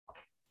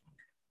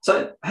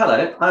So,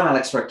 hello, I'm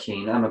Alex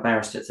Ruck-Keene. I'm a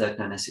barrister at Third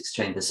and Essex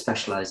Chambers,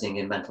 specialising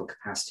in mental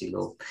capacity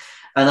law.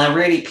 And I'm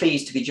really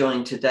pleased to be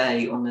joined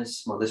today on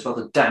this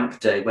rather damp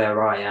day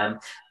where I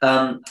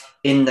am,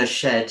 in the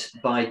shed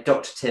by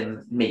Dr.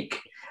 Tim Meek.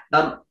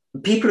 Um,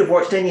 People who've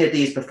watched any of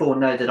these before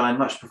know that I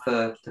much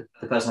prefer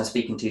the person I'm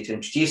speaking to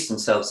introduce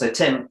themselves. So,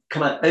 Tim,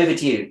 come on, over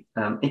to you.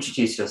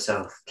 Introduce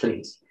yourself,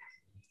 please.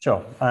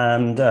 Sure,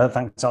 and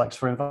thanks, Alex,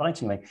 for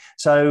inviting me.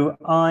 So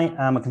I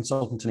am a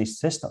consultant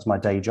anaesthetist. That's my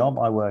day job.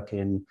 I work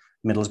in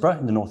Middlesbrough,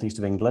 in the northeast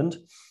of England,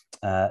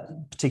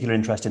 particular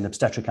interest in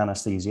obstetric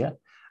anaesthesia.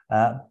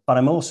 But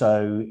I'm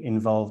also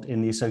involved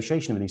in the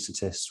Association of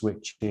Anaesthetists,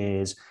 which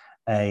is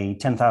a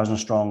 10,000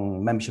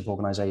 strong membership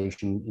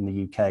organisation in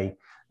the UK,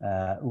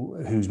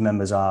 whose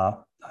members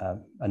are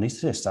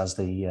anaesthetists, as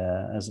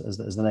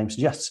the name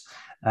suggests.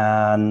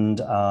 And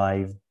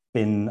I've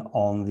been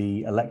on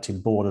the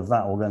elected board of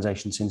that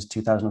organisation since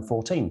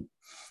 2014.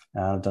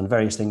 I've done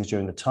various things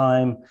during my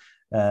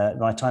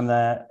time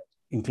there,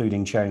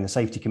 including chairing the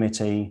safety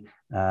committee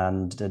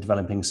and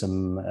developing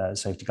some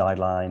safety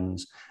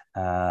guidelines,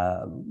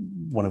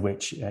 one of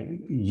which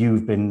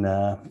you've been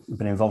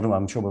involved in.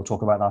 I'm sure we'll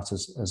talk about that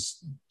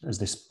as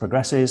this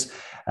progresses.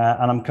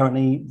 And I'm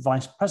currently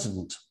vice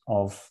president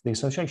of the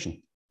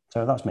association.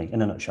 So that's me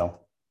in a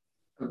nutshell.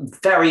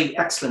 Very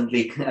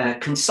excellently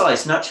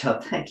concise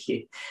nutshell. Thank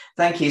you.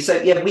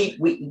 So yeah,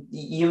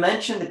 you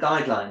mentioned the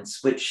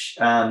guidelines, which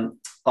are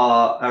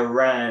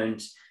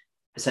around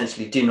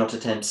essentially do not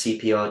attempt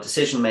CPR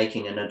decision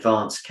making and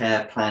advanced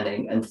care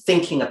planning, and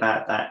thinking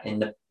about that in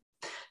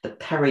the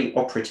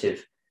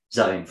peri-operative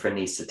zone for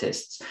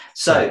anaesthetists.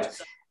 So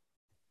right.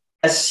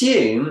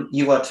 Assume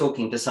you are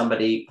talking to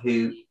somebody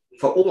who,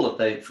 for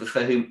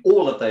whom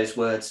all of those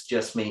words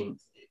just mean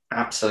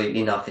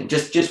absolutely nothing.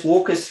 Just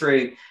walk us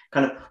through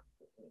kind of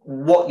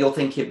what you're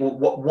thinking,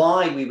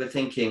 why we were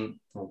thinking,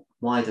 or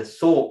why the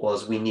thought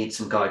was we need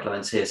some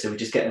guidelines here, so we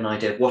just get an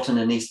idea of what an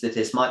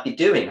anaesthetist might be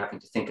doing, having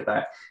to think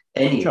about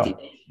any of these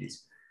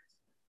issues.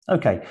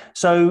 Okay,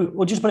 so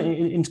we'll just put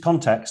it into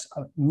context.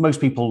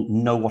 Most people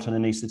know what an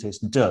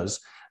anaesthetist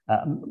does.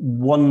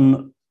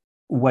 One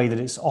way that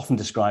it's often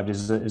described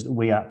is that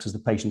we act as the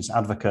patient's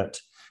advocate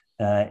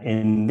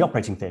in the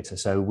operating theatre.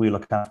 So we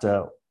look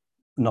after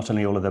not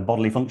only all of their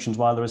bodily functions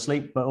while they're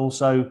asleep, but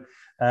also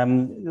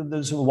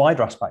there's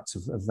wider aspects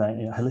of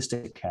their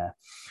holistic care.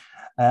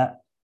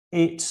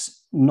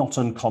 It's not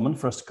uncommon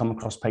for us to come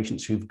across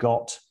patients who've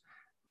got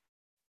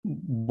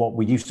what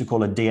we used to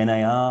call a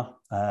DNAR,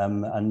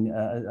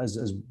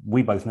 as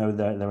we both know,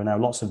 there are now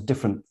lots of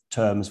different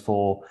terms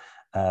for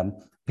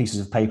pieces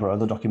of paper or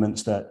other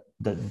documents that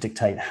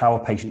dictate how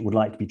a patient would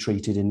like to be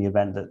treated in the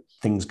event that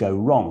things go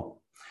wrong.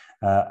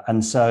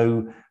 And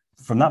so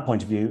from that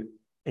point of view,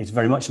 it's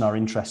very much in our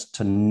interest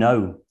to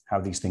know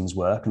how these things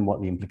work and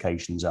what the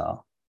implications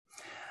are.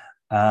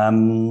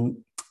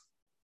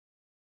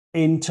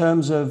 In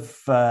terms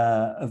of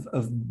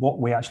what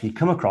we actually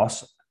come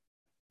across,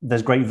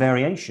 there's great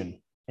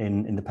variation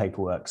in the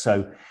paperwork.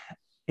 So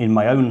in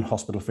my own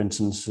hospital, for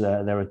instance,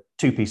 there are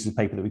two pieces of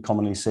paper that we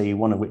commonly see,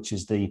 one of which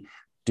is the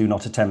do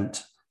not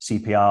attempt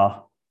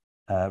CPR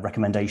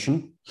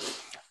recommendation.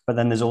 But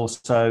then there's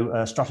also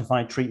a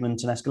stratified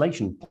treatment and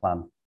escalation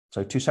plan.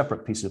 So two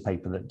separate pieces of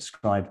paper that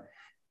describe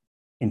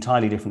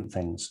entirely different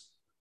things.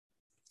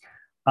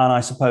 And I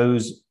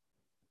suppose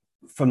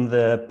from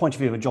the point of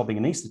view of a jobbing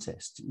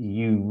anaesthetist,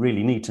 you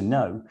really need to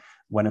know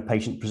when a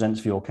patient presents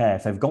for your care,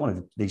 if they've got one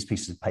of these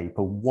pieces of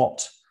paper,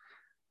 what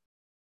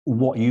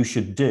you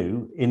should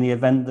do in the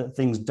event that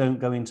things don't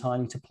go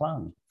entirely to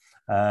plan.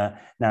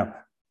 Now,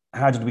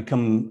 how did we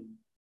come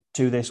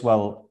to this?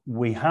 Well,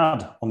 we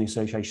had on the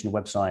association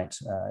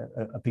website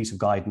a piece of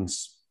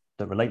guidance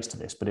that relates to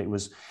this, but it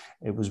was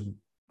I was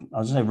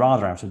going to say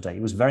rather out of date.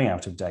 It was very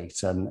out of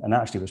date, and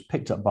actually it was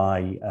picked up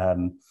by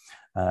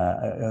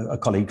a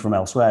colleague from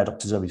elsewhere,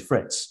 Dr. Zoe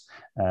Fritz,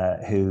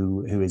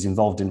 who is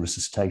involved in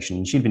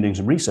resuscitation. She'd been doing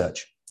some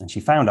research, and she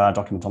found our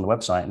document on the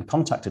website and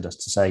contacted us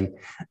to say,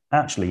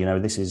 actually,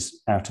 this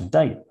is out of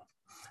date.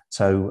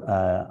 So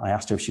I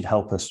asked her if she'd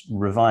help us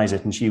revise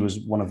it, and she was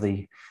one of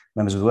the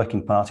members of the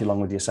working party,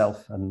 along with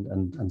yourself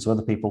and some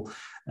other people,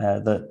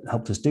 that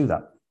helped us do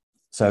that.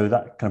 So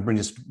that kind of brings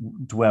us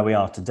to where we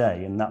are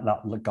today, and that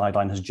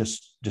guideline has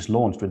just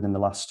launched within the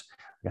last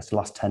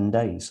 10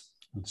 days.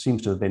 It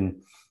seems to have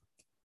been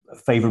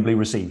favourably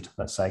received,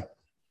 let's say.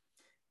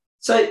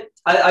 So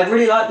I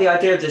really like the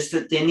idea of this,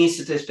 that the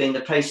anaesthetist being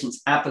the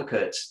patient's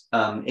advocate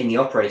in the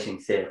operating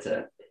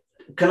theatre.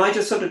 Can I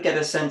just sort of get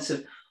a sense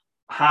of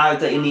how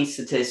the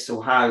anaesthetist,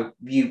 or how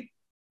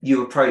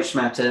you approach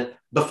matter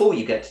before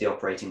you get to the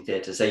operating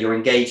theatre? So you're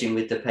engaging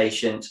with the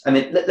patient. I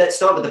mean, let's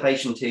start with the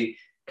patient who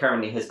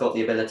currently has got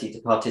the ability to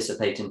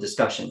participate in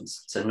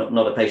discussions. So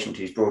not a patient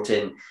who's brought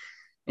in,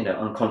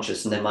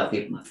 unconscious, and there might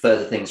be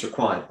further things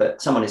required,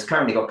 but someone who's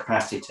currently got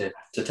capacity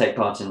to take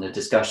part in the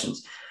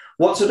discussions.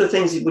 What sort of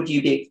things would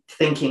you be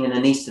thinking an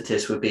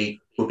anaesthetist would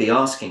be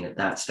asking at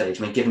that stage?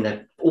 I mean, given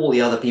that all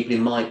the other people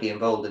who might be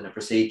involved in the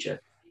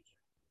procedure.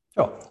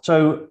 Sure.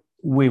 So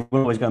we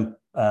will always go and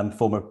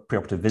form of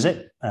preoperative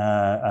visit.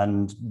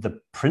 And the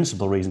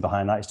principal reason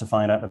behind that is to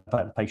find out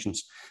about the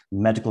patient's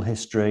medical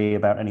history,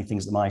 about any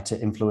things that might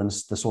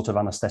influence the sort of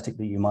anaesthetic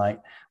that you might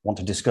want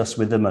to discuss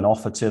with them and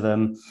offer to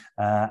them,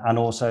 and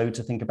also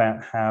to think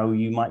about how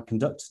you might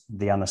conduct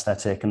the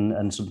anaesthetic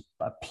and sort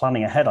of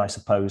planning ahead, I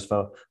suppose,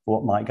 for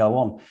what might go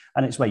on.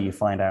 And it's where you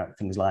find out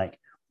things like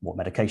what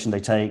medication they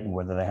take, and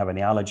whether they have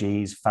any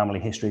allergies, family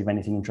history of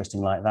anything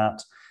interesting like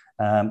that.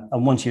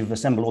 And once you've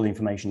assembled all the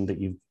information that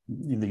you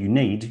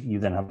need, you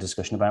then have a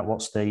discussion about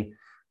what's the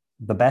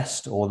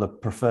best or the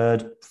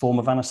preferred form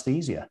of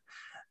anaesthesia.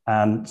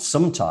 And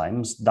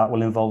sometimes that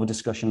will involve a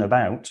discussion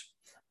about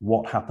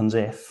what happens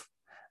if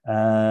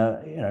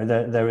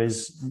there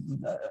is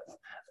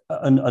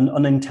an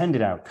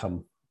unintended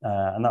outcome.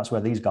 And that's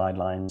where these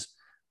guidelines,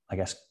 I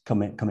guess,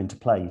 come into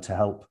play to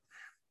help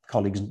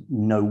colleagues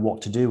know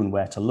what to do and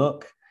where to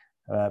look,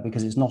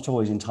 because it's not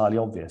always entirely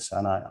obvious.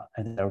 And I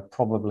think there are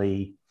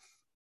probably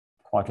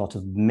quite a lot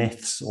of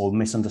myths or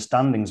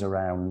misunderstandings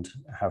around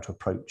how to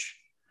approach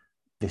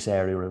this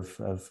area of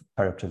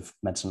perioperative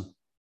medicine.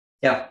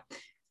 Yeah.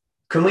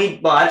 Can we,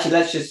 well, actually,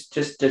 let's just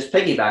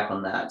piggyback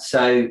on that.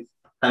 So,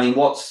 I mean,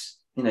 what's,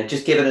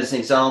 just giving us an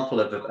example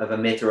of a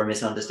myth or a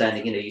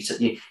misunderstanding,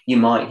 you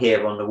might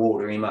hear on the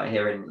ward, or you might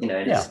hear in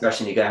a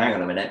discussion, you go, hang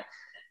on a minute.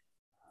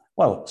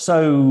 Well,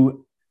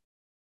 so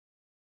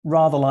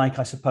rather like,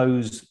 I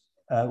suppose,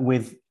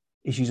 with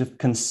issues of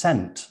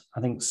consent,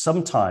 I think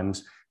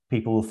sometimes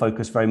people will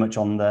focus very much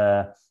on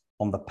the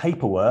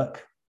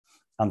paperwork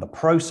and the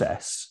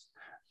process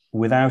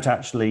without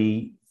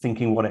actually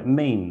thinking what it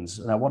means.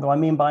 Now, what do I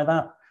mean by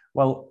that?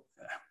 Well,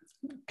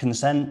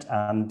 consent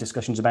and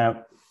discussions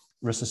about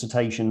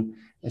resuscitation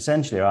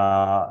essentially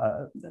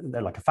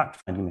they're like a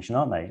fact-finding mission,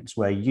 aren't they? It's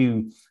where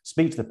you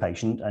speak to the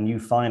patient and you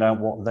find out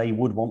what they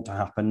would want to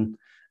happen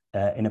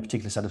in a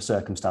particular set of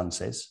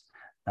circumstances.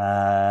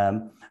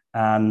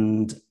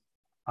 And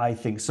I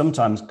think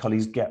sometimes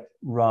colleagues get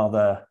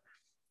rather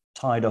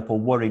tied up or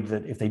worried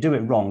that if they do it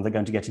wrong, they're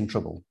going to get in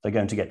trouble. They're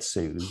going to get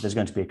sued. There's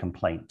going to be a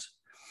complaint.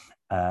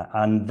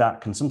 And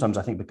that can sometimes,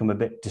 I think, become a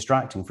bit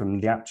distracting from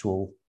the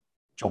actual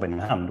job in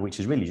hand, which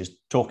is really just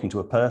talking to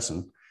a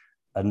person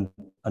and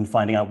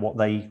finding out what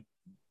they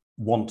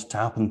want to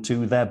happen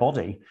to their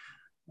body.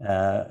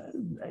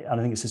 And I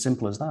think it's as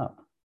simple as that.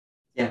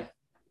 Yeah.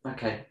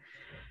 Okay.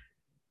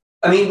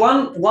 I mean,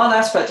 one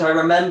aspect I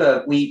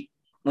remember we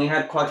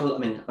had quite a lot,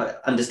 I mean,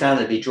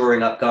 understandably,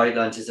 drawing up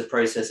guidelines is a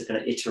process, a kind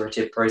of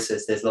iterative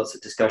process. There's lots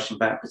of discussion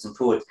backwards and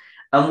forwards.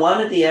 And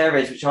one of the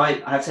areas which I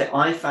have to say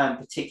I found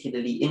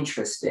particularly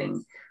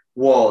interesting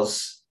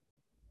was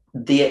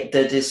the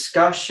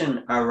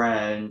discussion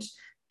around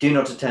do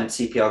not attempt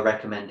CPR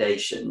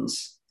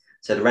recommendations.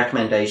 So the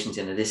recommendations,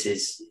 this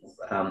is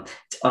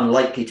it's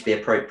unlikely to be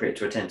appropriate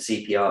to attempt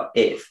CPR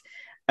if.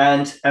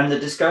 And the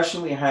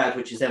discussion we had,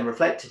 which is then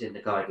reflected in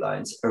the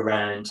guidelines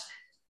around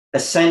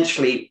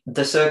essentially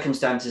the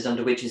circumstances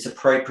under which it's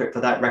appropriate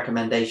for that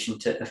recommendation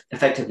to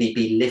effectively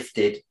be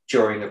lifted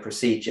during a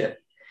procedure.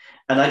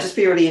 And I'd just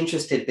be really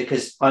interested,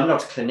 because I'm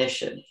not a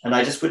clinician, and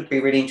I just would be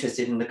really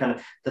interested in the kind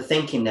of the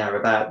thinking there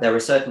about there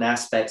are certain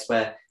aspects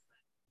where,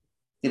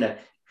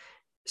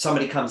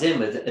 somebody comes in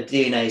with a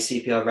DNA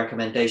CPR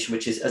recommendation,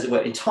 which is, as it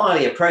were,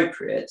 entirely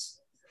appropriate,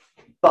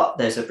 but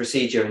there's a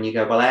procedure and you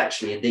go, well,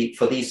 actually, indeed,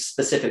 for these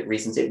specific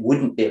reasons, it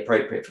wouldn't be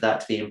appropriate for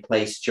that to be in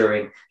place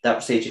during that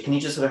procedure. Can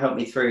you just sort of help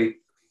me through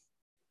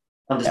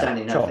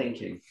understanding that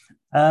thinking?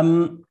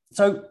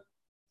 So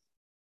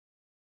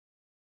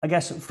I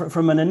guess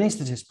from an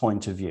anaesthetist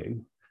point of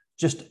view,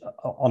 just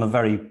on a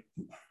very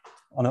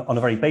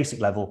basic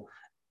level,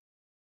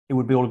 it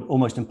would be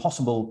almost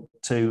impossible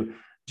to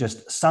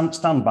just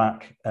stand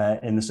back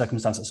in the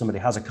circumstance that somebody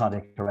has a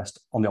cardiac arrest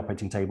on the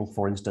operating table,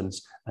 for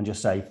instance, and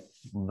just say,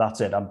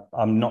 that's it,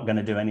 I'm not going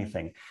to do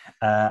anything.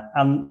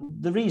 And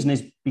the reason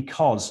is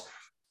because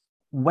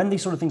when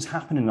these sort of things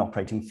happen in an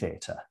operating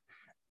theatre,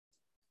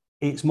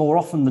 it's more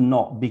often than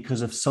not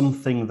because of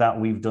something that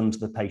we've done to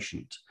the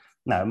patient.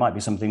 Now, it might be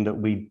something that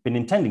we've been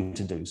intending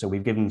to do. So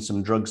we've given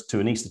some drugs to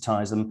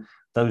anaesthetize them.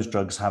 Those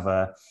drugs have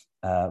a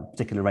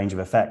particular range of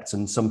effects,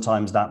 and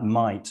sometimes that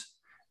might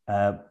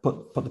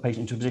put the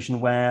patient into a position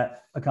where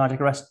a cardiac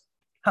arrest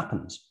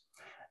happens.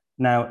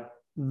 Now,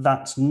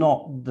 that's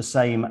not the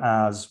same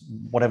as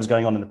whatever's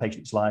going on in the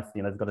patient's life.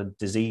 They've got a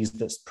disease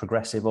that's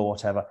progressive or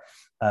whatever.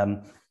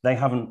 They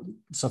haven't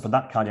suffered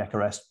that cardiac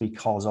arrest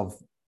because of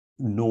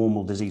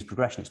normal disease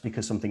progression. It's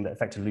because something that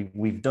effectively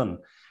we've done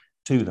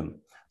to them.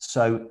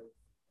 So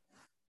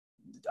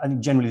I think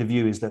generally the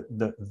view is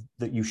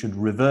that you should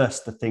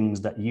reverse the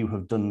things that you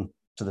have done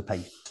to the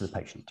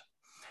patient.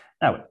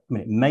 Now, I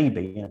mean, it may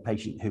be in a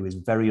patient who is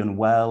very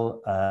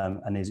unwell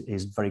and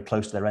is very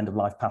close to their end of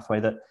life pathway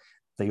that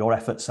your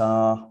efforts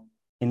are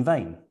in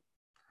vain.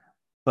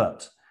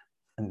 But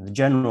the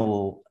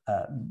general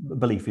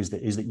belief is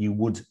that you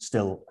would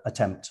still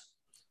attempt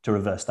to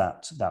reverse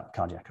that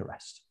cardiac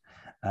arrest.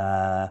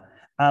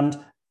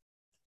 And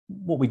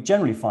what we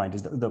generally find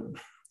is that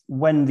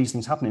when these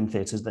things happen in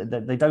theatres,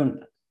 they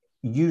don't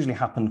usually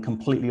happen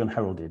completely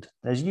unheralded.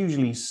 There's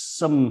usually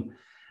some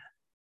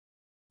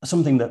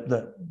something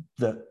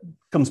that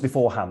comes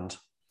beforehand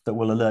that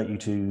will alert you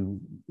to,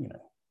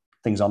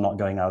 things are not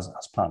going as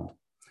planned.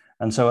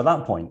 And so at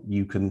that point,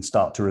 you can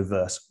start to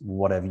reverse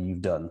whatever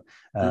you've done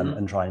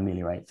and try and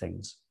ameliorate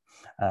things.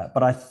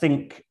 But I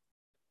think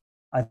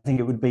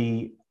it would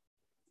be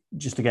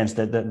just against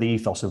the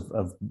ethos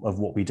of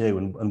what we do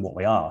and what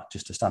we are,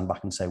 just to stand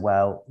back and say,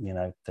 well,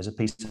 there's a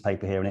piece of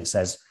paper here and it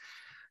says,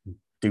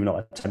 do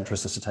not attempt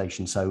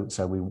resuscitation, so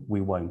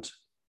we won't.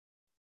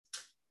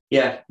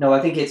 Yeah, no, I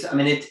think it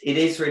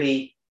is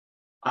really,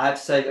 I have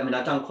to say,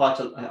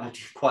 I do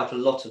quite a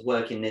lot of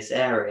work in this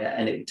area,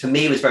 and to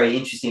me it was very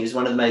interesting. It was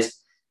one of the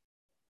most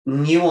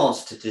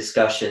nuanced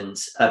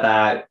discussions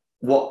about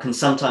what can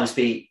sometimes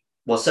be,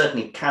 well,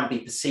 certainly can be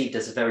perceived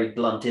as a very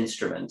blunt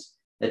instrument,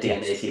 a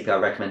DNA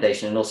CPR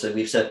recommendation. And also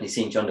we've certainly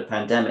seen during the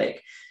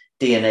pandemic,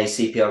 DNA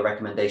CPR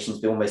recommendations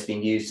be almost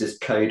being used as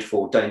code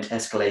for don't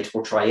escalate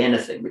or try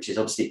anything, which is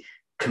obviously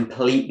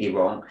completely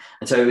wrong.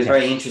 And so it was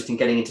very interesting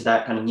getting into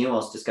that kind of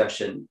nuanced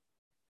discussion.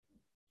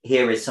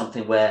 Here is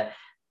something where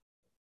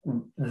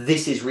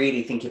this is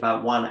really thinking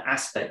about one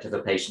aspect of a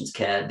patient's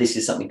care. This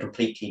is something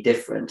completely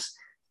different.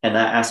 And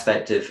that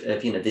aspect of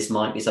this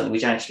might be something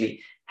which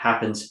actually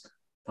happens,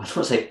 I don't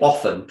want to say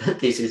often, but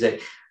this is a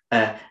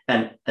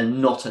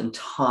not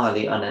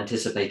entirely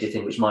unanticipated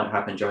thing which might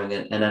happen during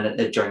an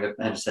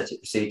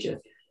anaesthetic procedure.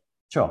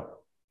 Sure.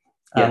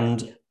 Yeah.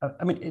 And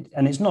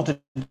and it's not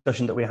a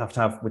discussion that we have to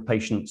have with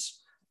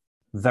patients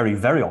very,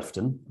 very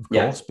often, of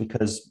course,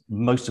 because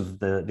most of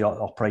the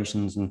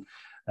operations and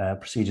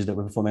procedures that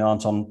we're performing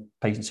aren't on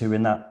patients who are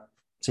in that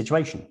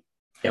situation.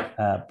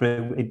 Yeah. But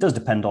it does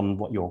depend on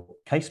what your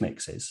case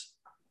mix is.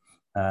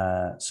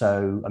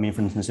 So, for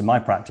instance, in my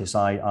practice,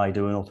 I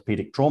do an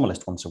orthopedic trauma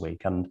list once a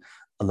week, and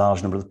a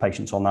large number of the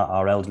patients on that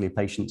are elderly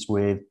patients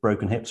with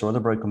broken hips or other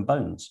broken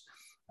bones,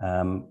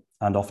 and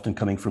often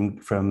coming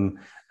from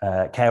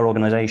care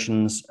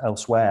organisations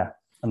elsewhere,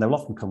 and they'll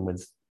often come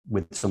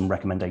with some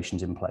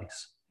recommendations in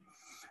place.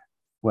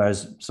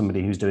 Whereas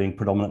somebody who's doing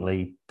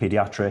predominantly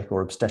paediatric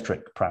or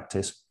obstetric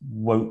practice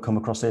won't come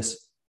across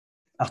this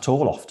at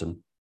all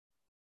often.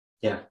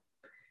 Yeah.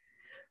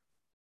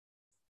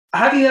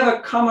 Have you ever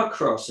come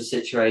across a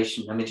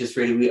situation, just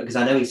really, because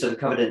I know we sort of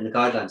covered it in the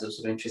guidelines, it was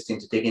sort of interesting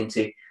to dig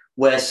into,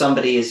 where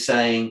somebody is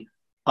saying,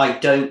 I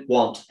don't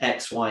want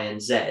X, Y,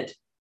 and Z,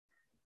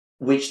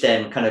 which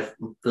then kind of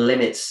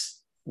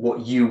limits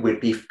what you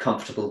would be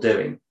comfortable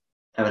doing?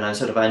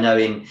 I know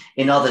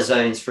in other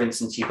zones, for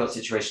instance, you've got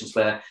situations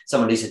where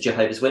someone who's a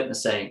Jehovah's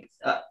Witness saying,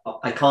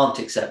 I can't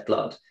accept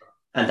blood,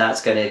 and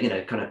that's going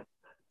to, kind of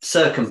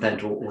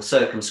circumvent or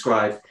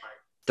circumscribe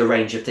the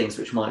range of things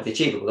which might be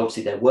achievable.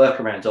 Obviously, there are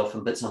workarounds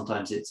often, but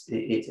sometimes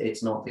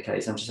it's not the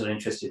case. I'm just sort of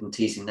interested in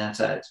teasing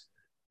that out.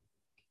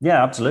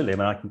 Yeah, absolutely.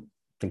 I can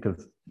think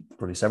of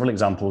probably several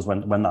examples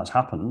when that's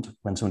happened,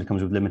 when somebody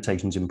comes with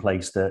limitations in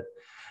place that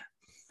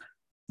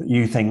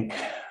you think,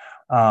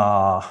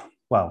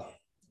 well,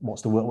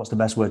 what's the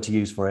best word to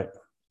use for it?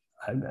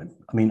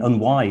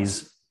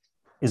 Unwise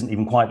isn't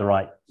even quite the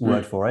right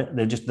word for it.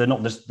 They're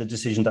not the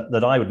decision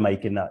that I would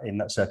make in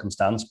that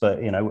circumstance, but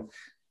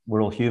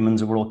we're all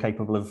humans and we're all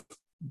capable of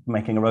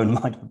making our own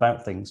mind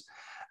about things.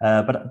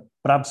 But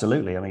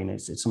absolutely,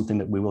 it's something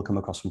that we will come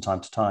across from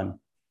time to time.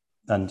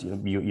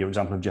 And your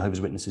example of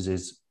Jehovah's Witnesses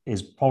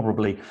is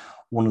probably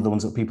one of the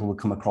ones that people will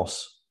come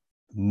across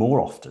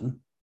more often.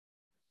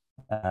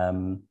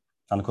 And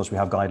of course, we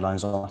have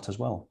guidelines on that as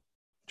well.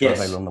 Yes.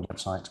 Available on the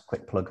website.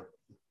 Quick plug.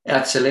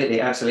 Absolutely.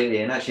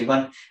 And actually,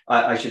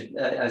 I should,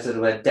 as sort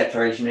of a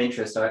declaration of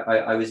interest,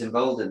 I was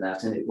involved in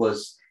that, and it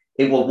was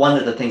one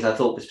of the things I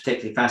thought was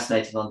particularly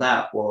fascinating on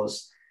that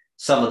was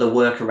some of the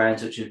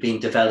workarounds which have been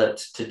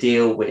developed to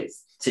deal with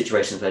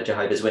situations where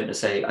Jehovah's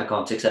Witnesses say, I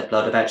can't accept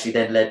blood, have actually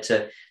then led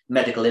to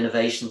medical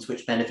innovations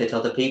which benefit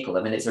other people.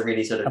 It's a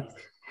really sort of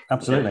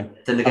absolutely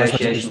the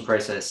negotiation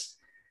process.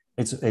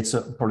 It's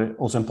probably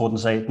also important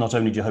to say it's not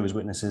only Jehovah's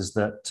Witnesses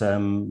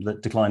that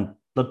decline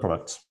blood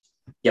products.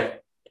 Yeah.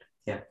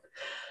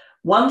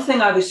 One thing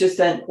I was just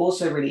then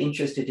also really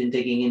interested in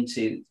digging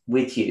into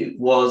with you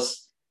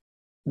was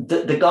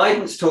the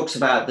guidance talks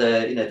about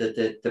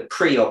the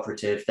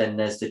pre-operative, then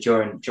there's the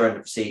during the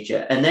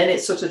procedure, and then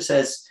it sort of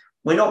says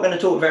we're not going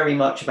to talk very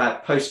much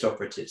about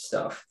post-operative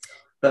stuff,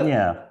 but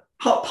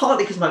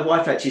partly because my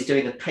wife actually is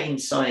doing a pain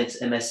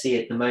science MSc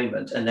at the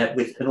moment, and that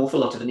with an awful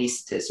lot of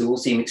anaesthetists who all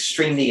seem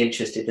extremely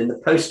interested in the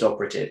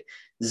post-operative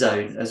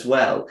zone as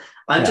well.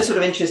 I'm just sort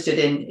of interested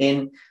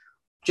in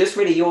just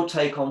really your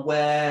take on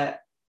where,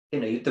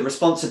 the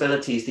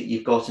responsibilities that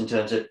you've got in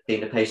terms of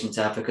being a patient's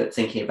advocate,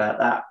 thinking about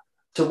that.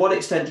 To what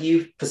extent do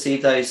you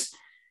perceive those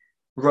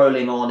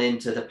rolling on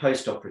into the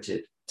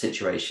post-operative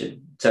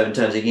situation? So in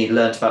terms of you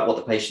learned about what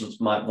the patients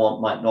might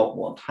want, might not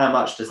want, how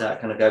much does that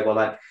kind of go, well,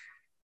 I've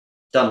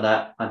done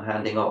that, I'm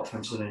handing off?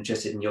 I'm sort of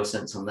interested in your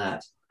sense on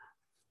that.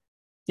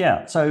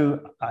 Yeah,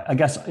 so I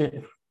guess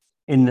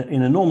in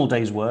a normal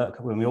day's work,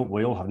 when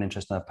we all have an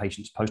interest in our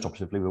patients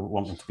post-operatively, we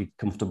want them to be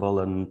comfortable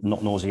and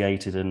not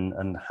nauseated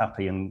and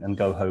happy and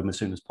go home as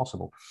soon as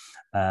possible.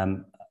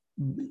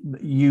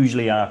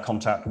 Usually our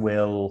contact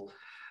will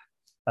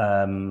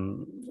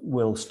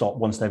will stop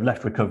once they've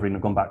left recovery and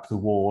have gone back to the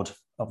ward.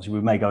 Obviously,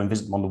 we may go and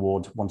visit them on the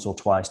ward once or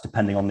twice,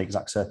 depending on the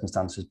exact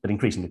circumstances, but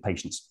increasingly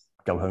patients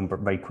go home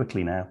very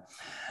quickly now.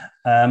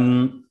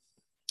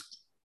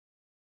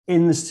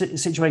 In the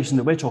situation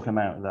that we're talking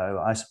about, though,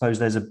 I suppose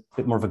there's a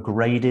bit more of a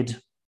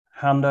graded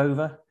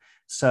handover.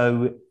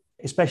 So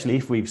especially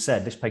if we've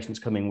said this patient's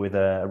coming with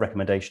a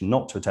recommendation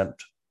not to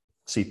attempt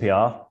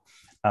CPR,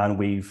 and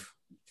we've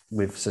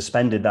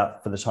suspended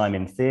that for the time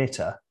in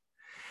theatre,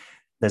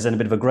 there's then a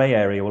bit of a grey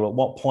area. Well, at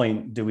what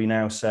point do we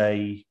now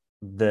say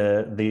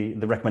the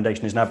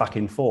recommendation is now back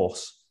in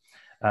force?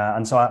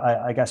 And so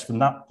I guess from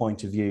that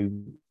point of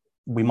view,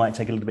 we might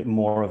take a little bit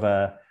more of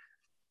a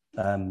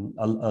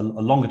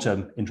longer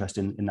term interest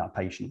in that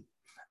patient,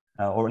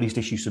 or at least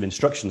issue some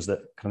instructions that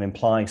kind of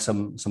imply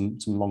some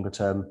longer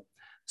term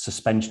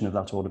suspension of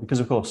that order, because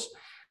of course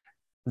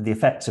the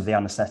effects of the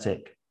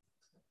anaesthetic,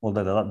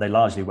 although they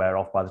largely wear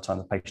off by the time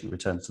the patient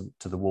returns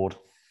to the ward,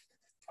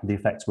 the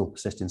effects will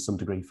persist in some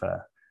degree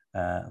for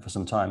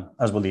some time,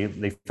 as will the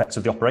effects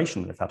of the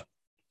operation they've had.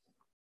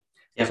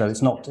 Yeah. So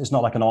it's not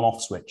like an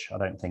on-off switch, I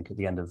don't think, at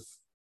the end of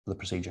the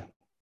procedure.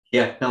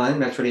 Yeah, no, I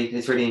think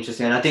it's really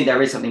interesting. And I think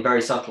there is something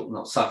very subtle,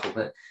 not subtle,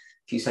 but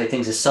if you say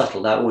things are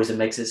subtle, that always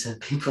makes it so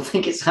people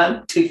think it's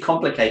too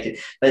complicated.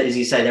 But as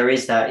you say, there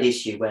is that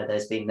issue where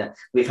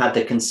we've had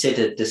the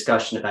considered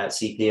discussion about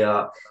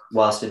CPR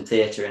whilst in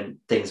theatre, and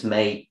things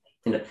may,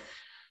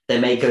 they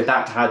may go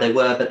back to how they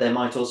were, but there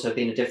might also have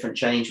been a different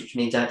change, which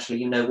means actually,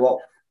 you know what,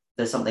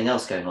 there's something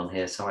else going on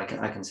here. So I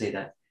can see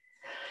that.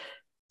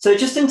 So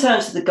just in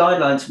terms of the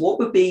guidelines, what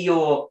would be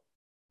your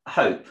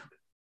hope?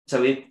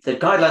 So if the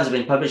guidelines have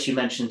been published, you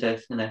mentioned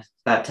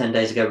about 10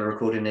 days ago, we're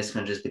recording this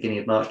kind of just beginning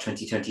of March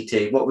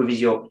 2022. What would be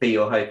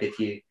your hope if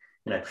you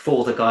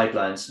for the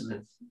guidelines?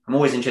 I'm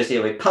always interested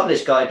if we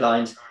publish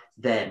guidelines,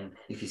 then,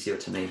 if you see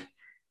what I mean.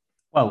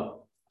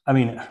 Well, I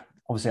mean,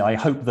 obviously, I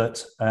hope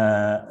that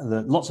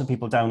lots of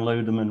people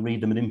download them and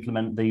read them and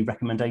implement the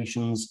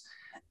recommendations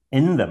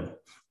in them.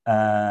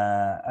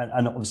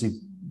 And obviously,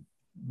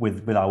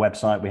 with our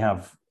website,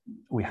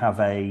 we have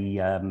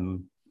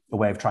a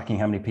way of tracking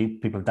how many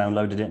people have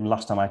downloaded it. And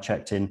last time I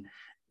checked in,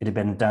 it had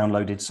been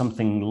downloaded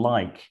something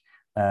like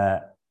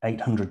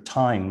 800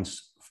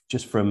 times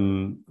just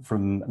from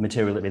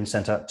material that had been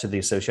sent out to the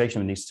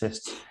Association of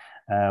Anaesthetists.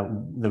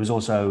 There was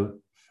also,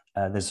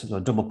 there's a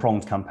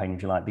double-pronged campaign,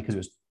 if you like, because it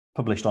was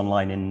published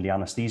online in the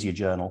Anaesthesia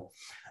Journal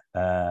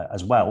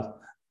as well.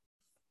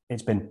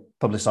 It's been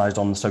publicised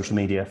on social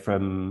media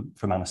from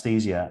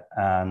Anaesthesia,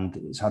 and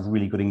it's had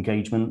really good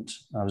engagement.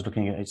 I was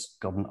looking at it's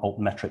got an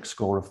altmetric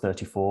score of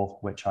 34,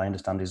 which I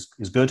understand is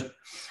good.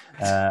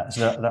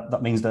 So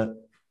that means that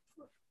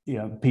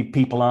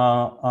people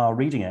are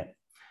reading it.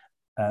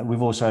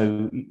 We've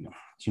also,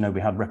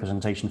 we had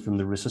representation from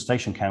the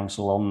Resuscitation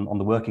Council on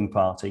the Working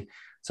Party,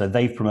 so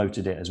they've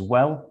promoted it as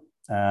well.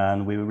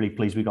 And we were really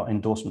pleased we got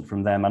endorsement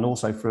from them, and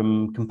also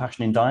from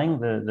Compassion in Dying,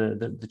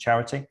 the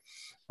charity.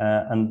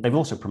 And they've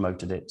also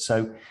promoted it.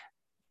 So,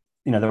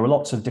 there are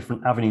lots of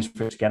different avenues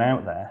for it to get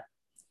out there.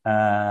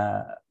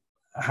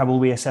 How will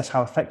we assess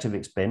how effective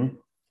it's been?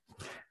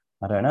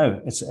 I don't know.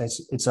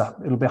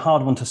 It'll be a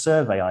hard one to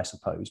survey, I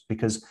suppose,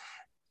 because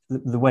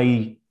the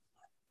way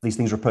these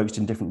things are approached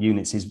in different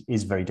units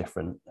is very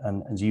different.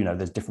 And as you know,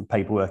 there's different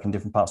paperwork in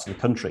different parts of the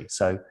country.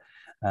 So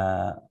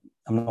I'm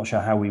not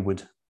sure how we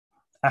would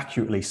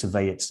accurately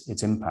survey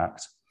its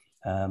impact.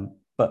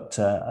 But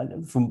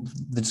from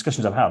the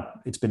discussions I've had,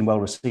 it's been well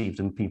received,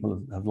 and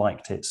people have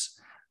liked its,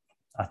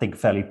 I think,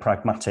 fairly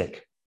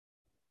pragmatic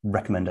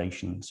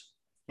recommendations.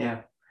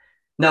 Yeah.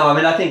 No, I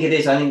mean, I think it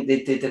is. I think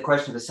the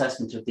question of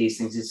assessment of these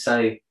things is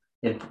so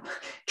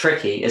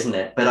tricky, isn't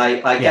it? But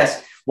I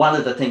guess one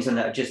of the things, and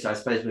I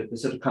suppose we're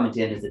sort of coming to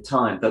the end of the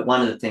time, but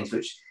one of the things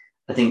which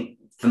I think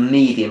for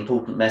me the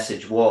important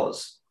message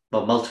was,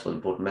 well, multiple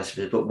important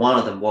messages, but one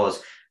of them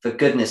was, for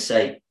goodness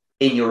sake,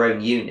 in your own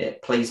unit,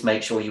 please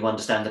make sure you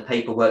understand the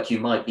paperwork you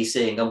might be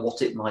seeing and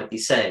what it might be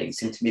saying. It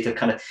seems to me to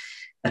kind of,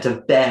 at a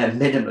bare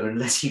minimum,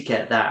 unless you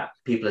get that,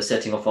 people are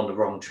setting off on the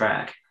wrong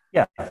track.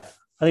 Yeah, I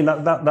think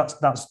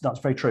that's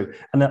very true.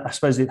 And I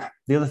suppose the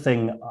other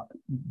thing,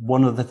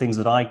 one of the things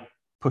that I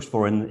pushed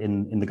for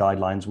in the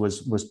guidelines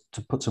was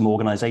to put some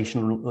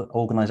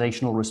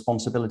organizational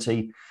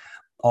responsibility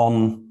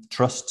on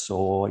trusts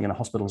or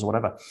hospitals or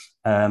whatever.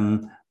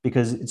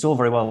 Because it's all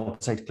very well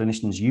to say to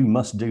clinicians, you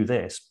must do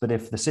this, but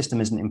if the system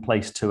isn't in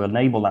place to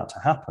enable that to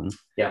happen,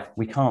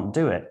 we can't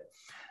do it.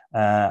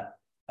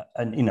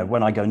 And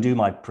when I go and do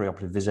my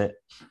preoperative visit,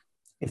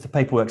 if the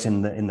paperwork's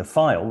in the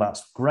file,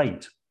 that's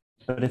great.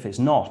 But if it's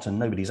not and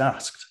nobody's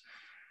asked,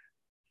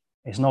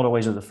 it's not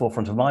always at the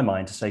forefront of my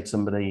mind to say to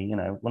somebody,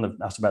 when they've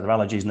asked about their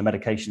allergies and the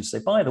medications, say,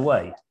 by the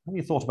way, have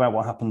you thought about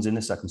what happens in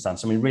this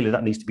circumstance? I mean, really,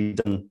 that needs to be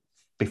done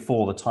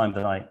before the time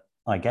that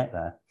I get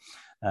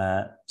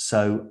there.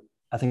 So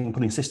I think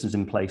putting systems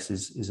in place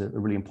is a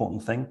really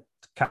important thing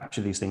to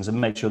capture these things and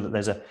make sure that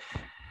there's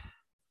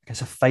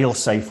a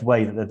fail-safe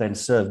way that they're then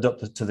served up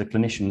to the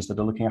clinicians that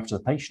are looking after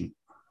the patient.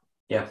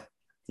 Yeah,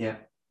 yeah.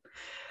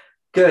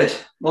 Good.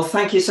 Well,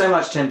 thank you so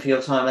much, Tim, for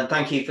your time, and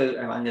thank you for,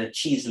 I'm going to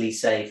cheesily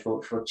say,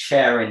 for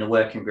chairing the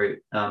working group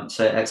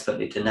so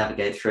expertly to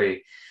navigate through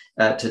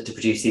to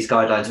produce these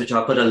guidelines, which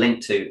I'll put a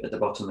link to at the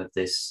bottom of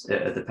this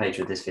at the page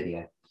of this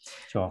video.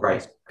 Sure.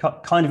 Right.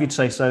 Kind of you to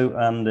say so,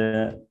 and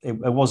it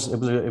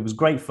was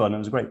great fun. It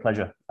was a great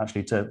pleasure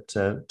actually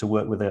to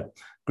work with a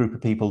group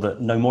of people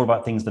that know more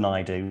about things than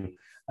I do,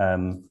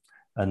 and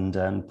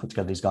put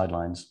together these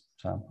guidelines.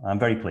 So I'm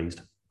very pleased.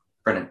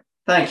 Brilliant.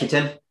 Thank you,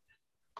 Tim.